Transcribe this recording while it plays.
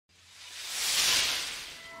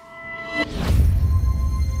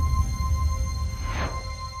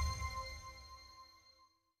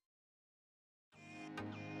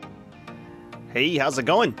Hey, how's it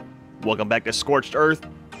going? Welcome back to Scorched Earth.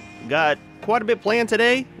 Got quite a bit planned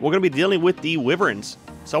today. We're going to be dealing with the Wyverns.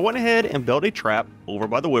 So I went ahead and built a trap over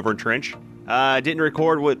by the Wyvern trench. I didn't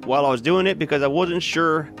record while I was doing it because I wasn't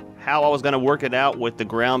sure how I was going to work it out with the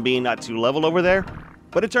ground being not too level over there.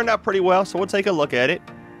 But it turned out pretty well, so we'll take a look at it.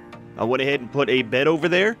 I went ahead and put a bed over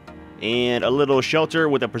there and a little shelter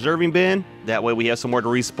with a preserving bin. That way we have somewhere to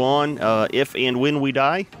respawn if and when we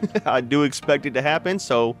die. I do expect it to happen,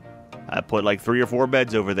 so I put like 3 or 4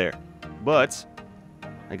 beds over there. But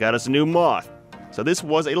I got us a new moth. So this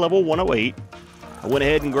was a level 108. I went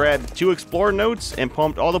ahead and grabbed 2 explorer notes and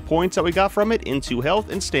pumped all the points that we got from it into health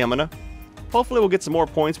and stamina. Hopefully we'll get some more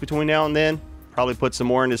points between now and then. Probably put some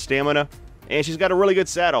more into stamina. And she's got a really good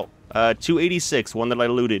saddle. 286, one that I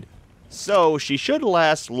looted. So she should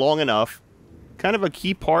last long enough. Kind of a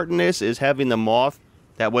key part in this is having the moth.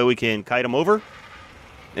 That way we can kite them over.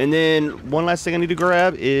 And then one last thing I need to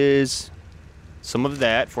grab is some of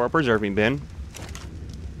that for our preserving bin.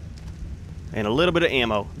 And a little bit of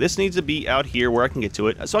ammo. This needs to be out here where I can get to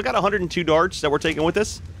it. So I got 102 darts that we're taking with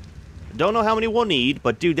us. Don't know how many we'll need,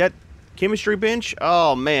 but dude, that chemistry bench,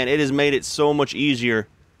 oh man, it has made it so much easier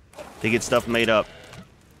to get stuff made up.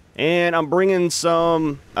 And I'm bringing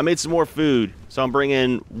I made some more food. So I'm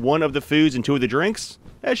bringing 1 of the foods and 2 of the drinks.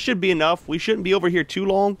 That should be enough. We shouldn't be over here too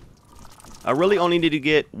long. I really only need to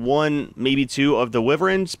get 1, maybe 2 of the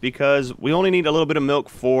Wyverns because we only need a little bit of milk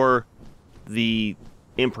for the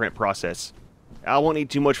imprint process. I won't need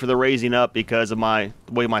too much for the raising up because of the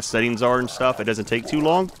way my settings are and stuff. It doesn't take too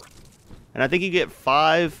long. And I think you get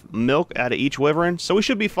 5 milk out of each Wyvern, so we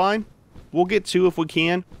should be fine. We'll get 2 if we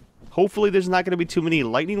can. Hopefully there's not going to be too many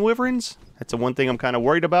lightning Wyverns. That's the one thing I'm kind of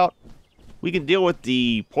worried about. We can deal with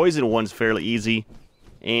the poison ones fairly easy.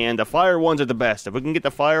 And the fire ones are the best. If we can get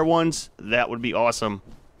the fire ones, that would be awesome.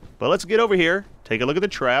 But let's get over here, take a look at the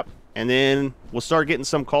trap, and then we'll start getting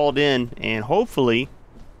some called in, and hopefully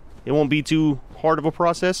it won't be too hard of a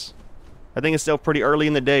process. I think it's still pretty early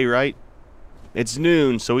in the day, right? It's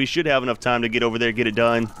noon, so we should have enough time to get over there, get it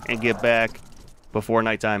done, and get back before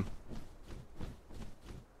nighttime.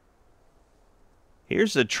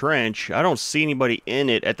 Here's the trench. I don't see anybody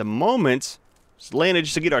in it at the moment. Just landed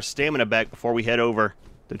just to get our stamina back before we head over.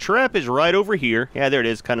 The trap is right over here. Yeah, there it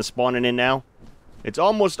is, kind of spawning in now. It's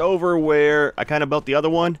almost over where I kind of built the other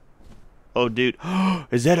one. Oh, dude.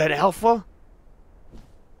 Is that an alpha?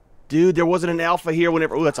 Dude, there wasn't an alpha here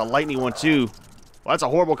whenever... Oh, that's a lightning one, too. Well, that's a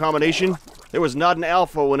horrible combination. There was not an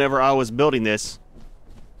alpha whenever I was building this.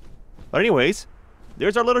 But anyways,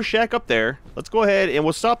 there's our little shack up there. Let's go ahead and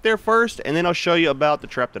we'll stop there first, and then I'll show you about the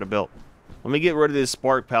trap that I built. Let me get rid of this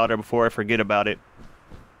spark powder before I forget about it.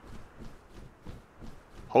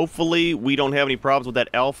 Hopefully, we don't have any problems with that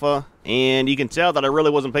alpha. And you can tell that I really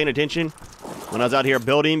wasn't paying attention when I was out here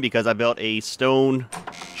building because I built a stone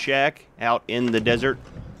shack out in the desert.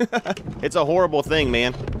 It's a horrible thing,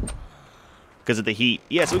 man. Because of the heat.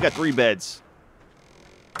 Yeah, so we got 3 beds.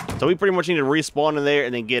 So we pretty much need to respawn in there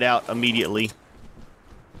and then get out immediately.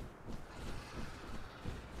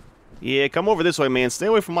 Yeah, come over this way, man. Stay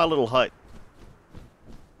away from my little hut.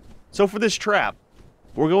 So for this trap,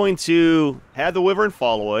 we're going to have the Wyvern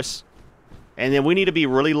follow us. And then we need to be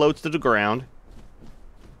really low to the ground.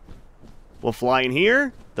 We'll fly in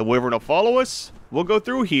here. The Wyvern will follow us. We'll go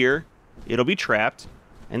through here. It'll be trapped.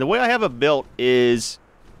 And the way I have it built is...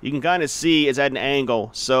 You can kind of see it's at an angle.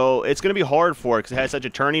 So it's going to be hard for it because it has such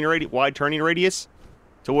a wide turning radius.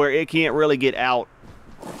 To where it can't really get out.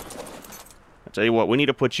 I'll tell you what, we need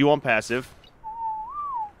to put you on passive.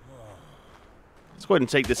 Let's go ahead and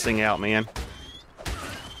take this thing out, man.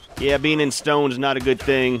 Yeah, being in stone is not a good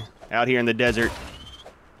thing out here in the desert.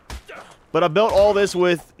 But I built all this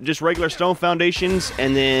with just regular stone foundations,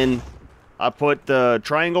 and then I put the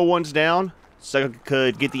triangle ones down so I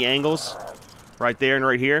could get the angles right there and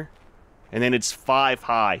right here. And then it's 5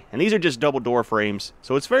 high. And these are just double door frames.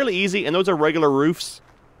 So it's fairly easy, and those are regular roofs.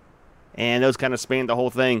 And those kind of span the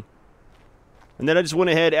whole thing. And then I just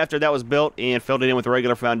went ahead after that was built and filled it in with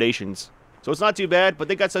regular foundations. So it's not too bad, but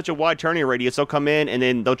they got such a wide turning radius, they'll come in and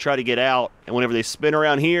then they'll try to get out. And whenever they spin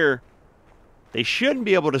around here, they shouldn't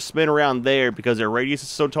be able to spin around there because their radius is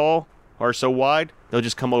so tall or so wide. They'll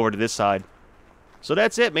just come over to this side. So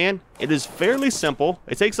that's it, man. It is fairly simple.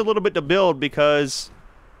 It takes a little bit to build because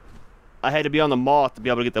I had to be on the moth to be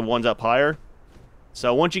able to get the ones up higher.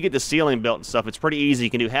 So once you get the ceiling built and stuff, it's pretty easy. You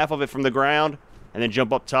can do half of it from the ground and then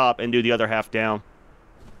jump up top and do the other half down.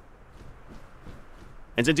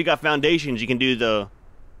 And since you got foundations, you can do the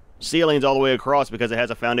ceilings all the way across because it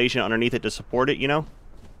has a foundation underneath it to support it, you know?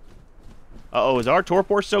 Uh-oh, is our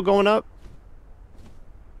torpor still going up?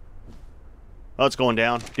 Oh, it's going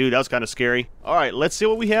down. Dude, that was kind of scary. All right, let's see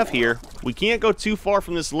what we have here. We can't go too far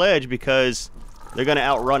from this ledge because they're going to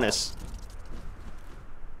outrun us.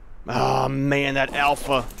 Oh, man, that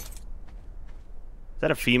alpha. Is that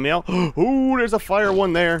a female? Ooh, there's a fire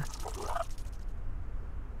one there.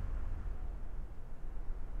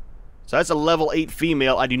 So that's a level 8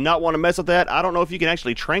 female. I do not want to mess with that. I don't know if you can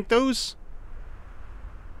actually trank those.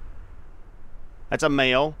 That's a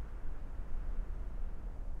male.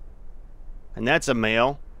 And that's a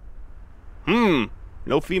male.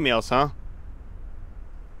 No females, huh?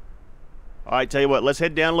 Alright, tell you what, let's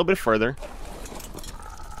head down a little bit further.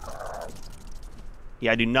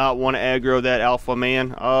 Yeah, I do not want to aggro that alpha,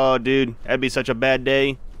 man. Oh, dude, that'd be such a bad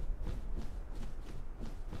day.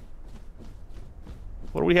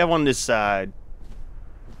 What do we have on this side?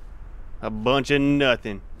 A bunch of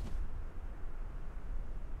nothing.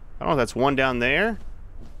 I don't know if that's one down there.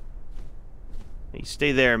 You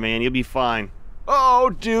stay there, man. You'll be fine. Oh,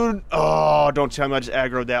 dude. Oh, don't tell me I just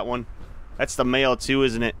aggroed that one. That's the male, too,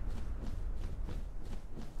 isn't it?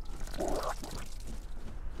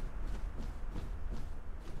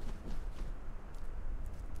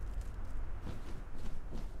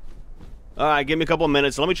 Alright, give me a couple of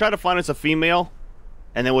minutes. Let me try to find us a female.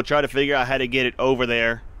 And then we'll try to figure out how to get it over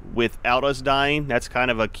there without us dying. That's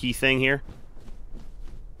kind of a key thing here.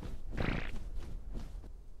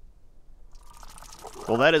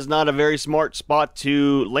 Well, that is not a very smart spot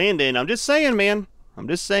to land in. I'm just saying, man. I'm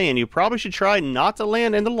just saying. You probably should try not to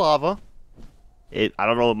land in the lava. I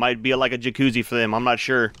don't know. It might be like a jacuzzi for them. I'm not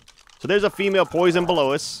sure. So there's a female poison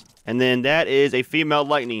below us. And then that is a female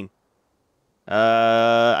lightning.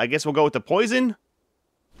 I guess we'll go with the poison.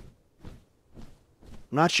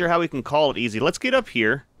 I'm not sure how we can call it easy. Let's get up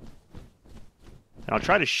here. And I'll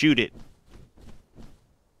try to shoot it.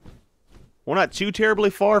 We're not too terribly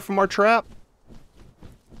far from our trap.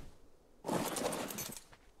 Let's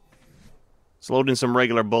load in some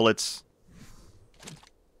regular bullets.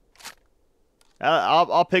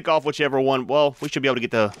 I'll pick off whichever one. Well, we should be able to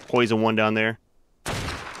get the poison one down there.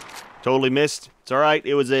 Totally missed. It's alright.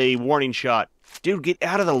 It was a warning shot. Dude, get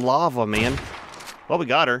out of the lava, man. Well, we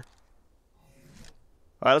got her.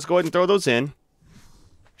 Alright, let's go ahead and throw those in.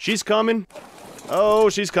 She's coming.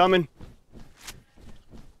 Oh, she's coming.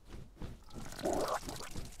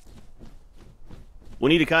 We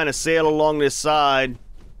need to kind of sail along this side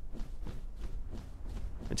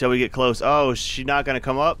until we get close. Oh, she's not going to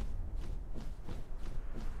come up?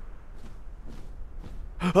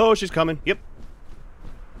 Oh, she's coming. Yep.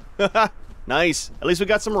 Nice. At least we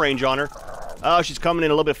got some range on her. Oh, she's coming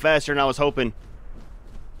in a little bit faster than I was hoping.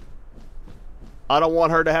 I don't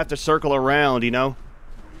want her to have to circle around, you know?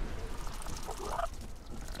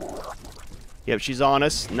 Yep, she's on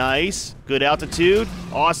us. Nice. Good altitude.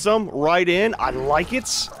 Awesome. Right in. I like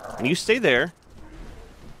it. And you stay there.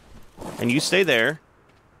 And you stay there.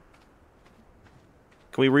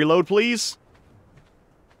 Can we reload, please?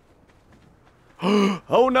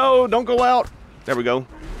 Oh, no. Don't go out. There we go.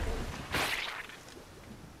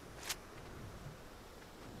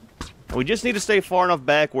 We just need to stay far enough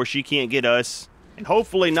back where she can't get us. And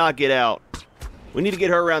hopefully not get out. We need to get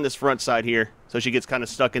her around this front side here. So she gets kind of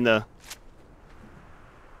stuck in the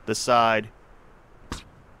side.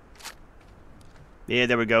 Yeah,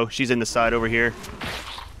 there we go. She's in the side over here.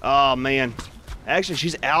 Oh, man. Actually,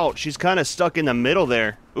 she's out. She's kind of stuck in the middle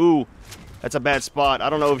there. Ooh, that's a bad spot. I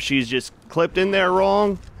don't know if she's just clipped in there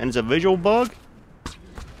wrong and it's a visual bug.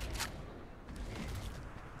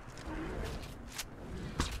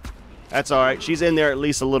 That's alright. She's in there at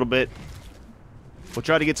least a little bit. We'll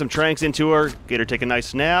try to get some tranks into her. Get her take a nice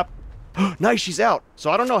snap. Nice, she's out.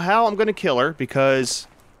 So I don't know how I'm going to kill her because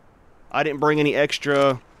I didn't bring any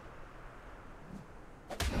extra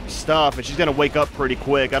stuff. And she's going to wake up pretty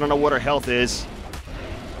quick. I don't know what her health is.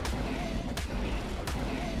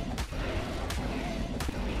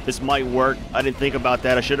 This might work. I didn't think about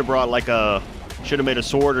that. I should have brought like a... Should have made a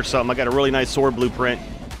sword or something. I got a really nice sword blueprint.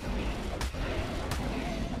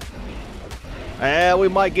 We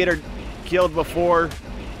might get her killed before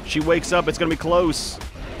she wakes up. It's going to be close.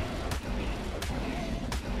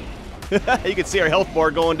 You can see her health bar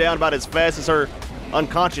going down about as fast as her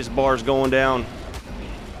unconscious bar is going down.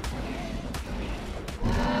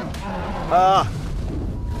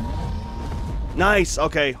 Nice.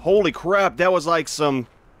 Okay. Holy crap. That was like some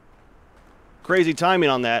crazy timing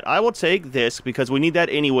on that. I will take this because we need that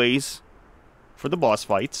anyways for the boss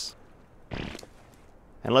fights.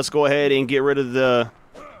 And let's go ahead and get rid of the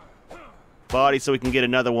body so we can get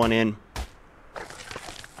another one in.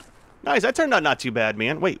 Nice, that turned out not too bad,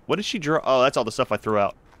 man. Wait, what did she draw? Oh, that's all the stuff I threw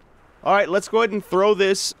out. Alright, let's go ahead and throw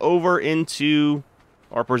this over into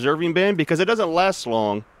our preserving bin because it doesn't last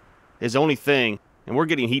long. Is the only thing. And we're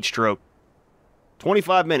getting heat stroke.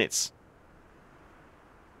 25 minutes.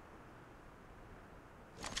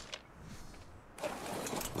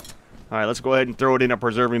 Alright, let's go ahead and throw it in a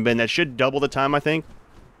preserving bin. That should double the time, I think.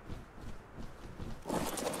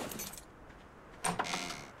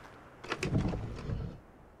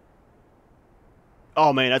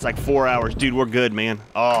 Oh, man, that's like 4 hours. Dude, we're good, man.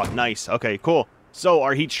 Oh, nice. Okay, cool. So,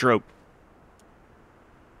 our heat stroke.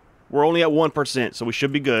 We're only at 1%, so we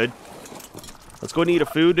should be good. Let's go and eat a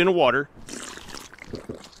food and a water.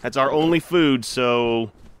 That's our only food,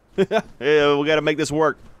 so... yeah, we gotta make this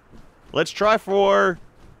work. Let's try for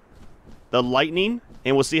the lightning,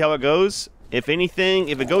 and we'll see how it goes. If anything,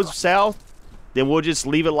 if it goes south, then we'll just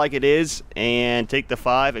leave it like it is and take the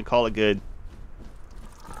 5 and call it good.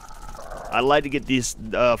 I'd like to get these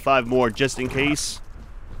 5 more just in case,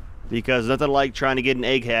 because nothing like trying to get an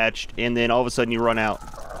egg hatched and then all of a sudden you run out.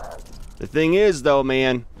 The thing is, though,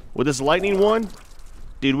 man, with this lightning one,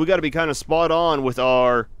 dude, we got to be kind of spot on with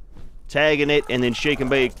our tagging it and then shake and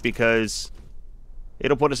bake, because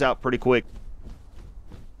it'll put us out pretty quick.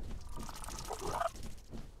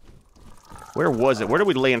 Where was it? Where did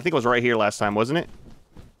we land? I think it was right here last time, wasn't it?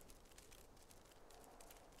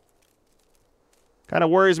 Kind of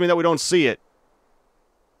worries me that we don't see it.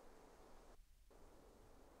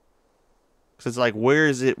 Because it's like, where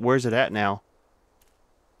is it? Where's it at now?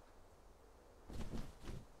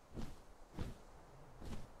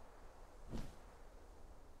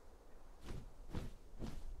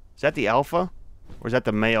 Is that the alpha? Or is that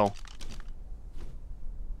the male?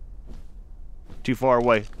 Too far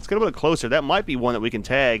away. Let's get a little closer. That might be one that we can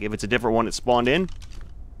tag if it's a different one that spawned in.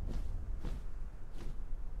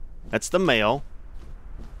 That's the male.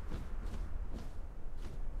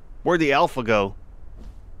 Where'd the alpha go?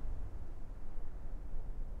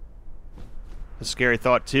 A scary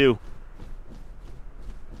thought, too.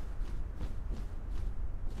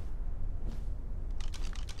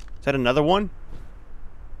 Is that another one?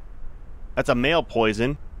 That's a male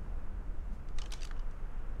poison.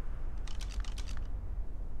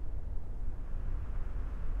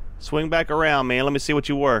 Swing back around, man. Let me see what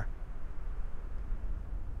you were.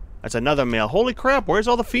 That's another male. Holy crap, where's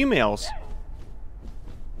all the females?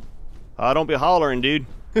 Don't be hollering, dude.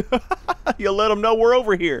 You let them know we're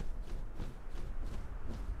over here.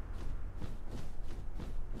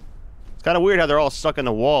 It's kind of weird how they're all stuck in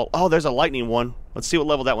the wall. Oh, there's a lightning one. Let's see what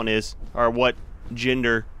level that one is. Or what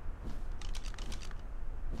gender.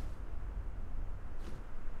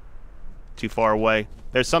 Too far away.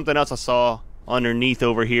 There's something else I saw underneath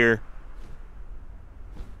over here.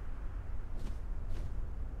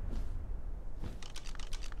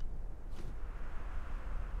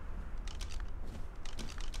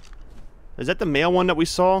 Is that the male one that we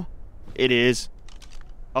saw? It is.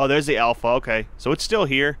 Oh, there's the alpha. Okay. So it's still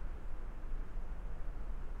here.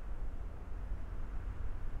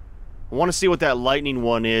 I want to see what that lightning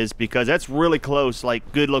one is, because that's really close.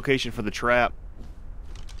 Like, good location for the trap.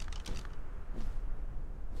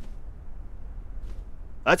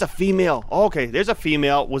 That's a female. Oh, okay, there's a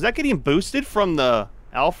female. Was that getting boosted from the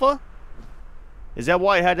alpha? Is that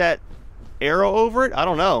why it had that arrow over it? I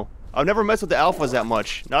don't know. I've never messed with the alphas that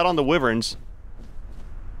much. Not on the wyverns.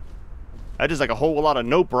 That is like a whole lot of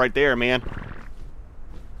nope right there, man. Alright,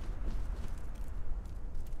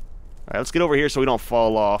 let's get over here so we don't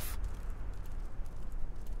fall off.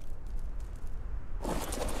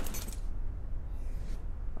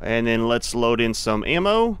 And then let's load in some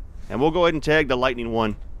ammo. And we'll go ahead and tag the lightning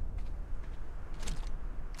one.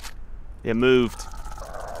 It moved.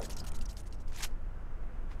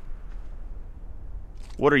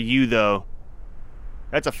 What are you, though?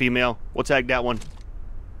 That's a female. We'll tag that one.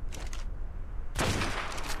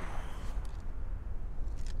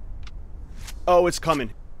 Oh, it's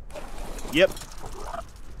coming. Yep.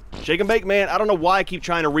 Shake and bake, man. I don't know why I keep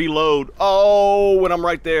trying to reload. Oh, when I'm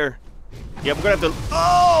right there. Yep, we're gonna have to...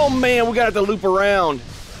 Oh, man, we're gonna have to loop around.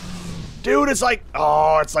 Dude, it's like...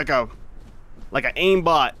 Oh, it's like a... Like an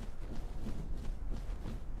aimbot.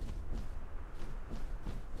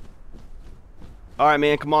 Alright,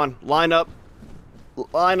 man, come on. Line up.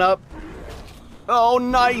 Line up. Oh,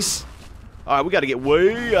 nice. Alright, we gotta get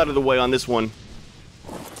way out of the way on this one.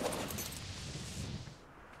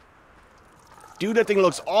 Dude, that thing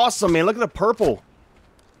looks awesome, man. Look at the purple.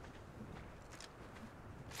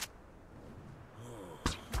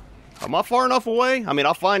 Am I far enough away? I mean,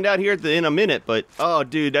 I'll find out here in a minute, but... Oh,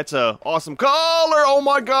 dude, that's a awesome color! Oh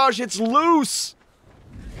my gosh, it's loose!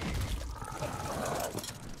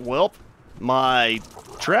 Welp. My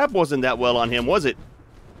trap wasn't that well on him, was it?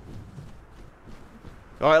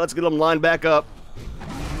 Alright, let's get him lined back up.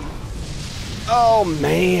 Oh,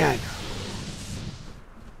 man.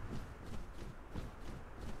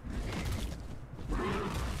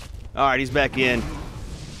 All right, he's back in.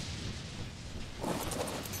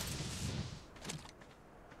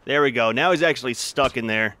 There we go. Now he's actually stuck in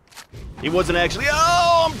there. He wasn't actually...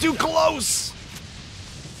 Oh, I'm too close!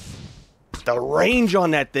 The range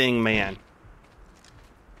on that thing, man.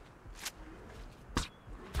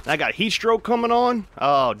 I got heat stroke coming on.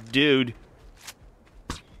 Oh, dude.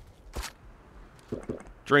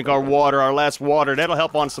 Drink our water, our last water. That'll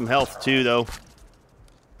help on some health, too, though.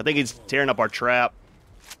 I think he's tearing up our trap.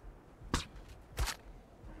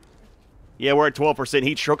 Yeah, we're at 12%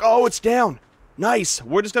 heat stroke. Oh, it's down. Nice.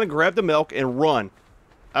 We're just going to grab the milk and run.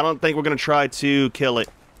 I don't think we're going to try to kill it.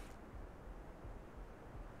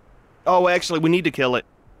 Oh, actually, we need to kill it.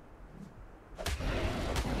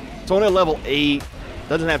 It's only at level 8.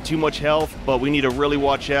 Doesn't have too much health, but we need to really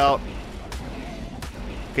watch out.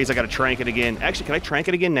 In case I got to trank it again. Actually, can I trank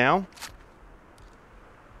it again now?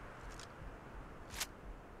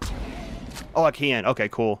 Oh, I can. Okay,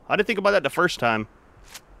 cool. I didn't think about that the first time.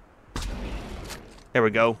 There we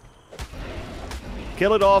go.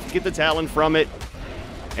 Kill it off, get the talon from it.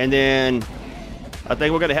 And then I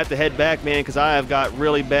think we're going to have to head back, man, because I have got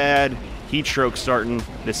really bad heat stroke starting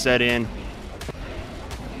to set in.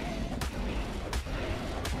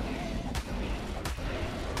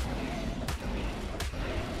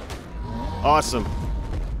 Awesome.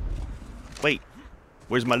 Wait,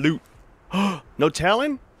 where's my loot? No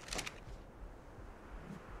talon?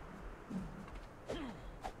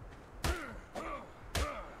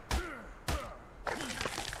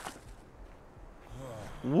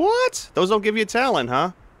 What? Those don't give you a talon,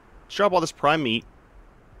 huh? Let's drop all this prime meat.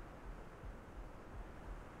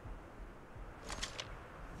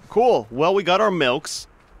 Cool. Well, we got our milks.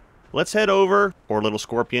 Let's head over, or little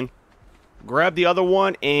scorpion. Grab the other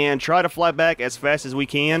one and try to fly back as fast as we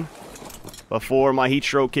can before my heat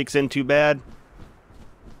stroke kicks in too bad.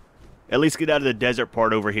 At least get out of the desert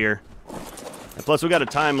part over here. And plus, we got a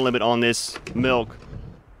time limit on this milk.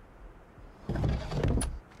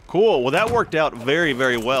 Cool. Well, that worked out very,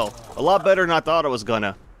 very well. A lot better than I thought it was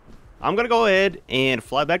gonna. I'm gonna go ahead and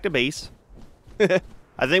fly back to base.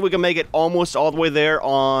 I think we can make it almost all the way there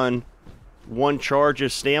on one charge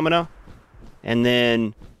of stamina. And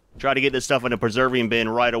then try to get this stuff in the preserving bin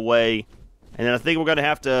right away. And then I think we're going to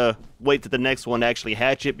have to wait to the next one to actually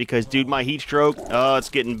hatch it. Because, dude, my heat stroke, oh, it's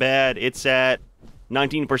getting bad. It's at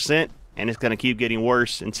 19%. And it's going to keep getting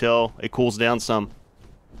worse until it cools down some.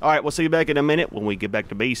 Alright, we'll see you back in a minute when we get back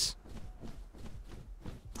to base.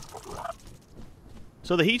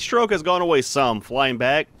 So the heat stroke has gone away some, flying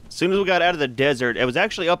back. As soon as we got out of the desert, it was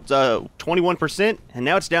actually up to 21%, and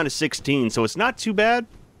now it's down to 16, so it's not too bad.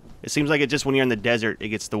 It seems like it just when you're in the desert, it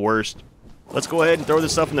gets the worst. Let's go ahead and throw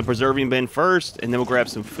this stuff in the preserving bin first, and then we'll grab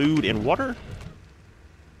some food and water.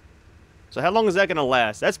 So how long is that going to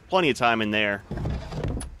last? That's plenty of time in there.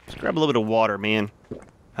 Let's grab a little bit of water, man.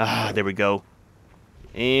 Ah, there we go.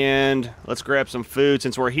 And let's grab some food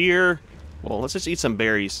since we're here. Well, let's just eat some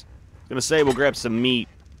berries. I was going to say we'll grab some meat.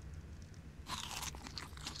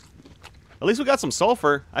 At least we got some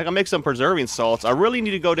sulfur. I can make some preserving salts. I really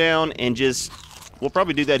need to go down and just... We'll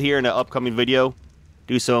probably do that here in an upcoming video.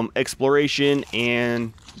 Do some exploration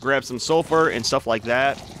and grab some sulfur and stuff like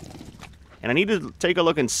that. And I need to take a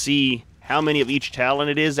look and see how many of each talent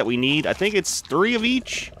it is that we need. I think it's 3 of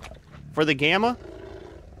each for the gamma.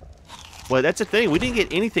 Well, that's the thing. We didn't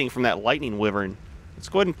get anything from that lightning wyvern. Let's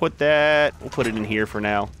go ahead and put that... We'll put it in here for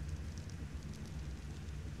now.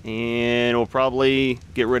 And we'll probably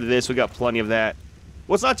get rid of this. We got plenty of that.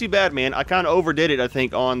 Well, it's not too bad, man. I kind of overdid it, I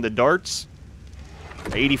think, on the darts.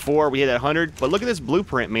 84, we hit at 100. But look at this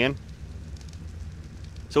blueprint, man.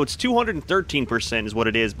 So it's 213% is what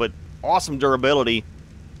it is, but awesome durability.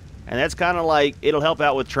 And that's kind of like, it'll help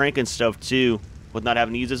out with trank and stuff, too, with not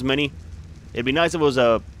having to use as many. It'd be nice if it was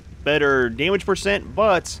a better damage percent,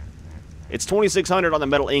 but it's 2,600 on the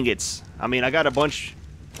metal ingots. I mean, I got a bunch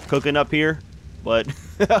cooking up here, but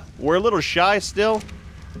we're a little shy still.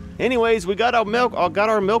 Anyways, we got our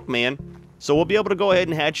milk, man. So we'll be able to go ahead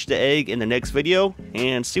and hatch the egg in the next video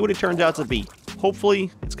and see what it turns out to be.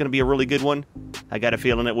 Hopefully, it's going to be a really good one. I got a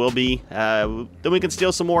feeling it will be. Then we can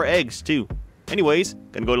steal some more eggs, too. Anyways,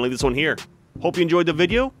 gonna go ahead and leave this one here. Hope you enjoyed the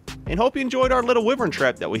video, and hope you enjoyed our little wyvern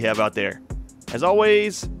trap that we have out there. As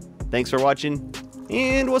always, thanks for watching,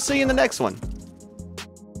 and we'll see you in the next one.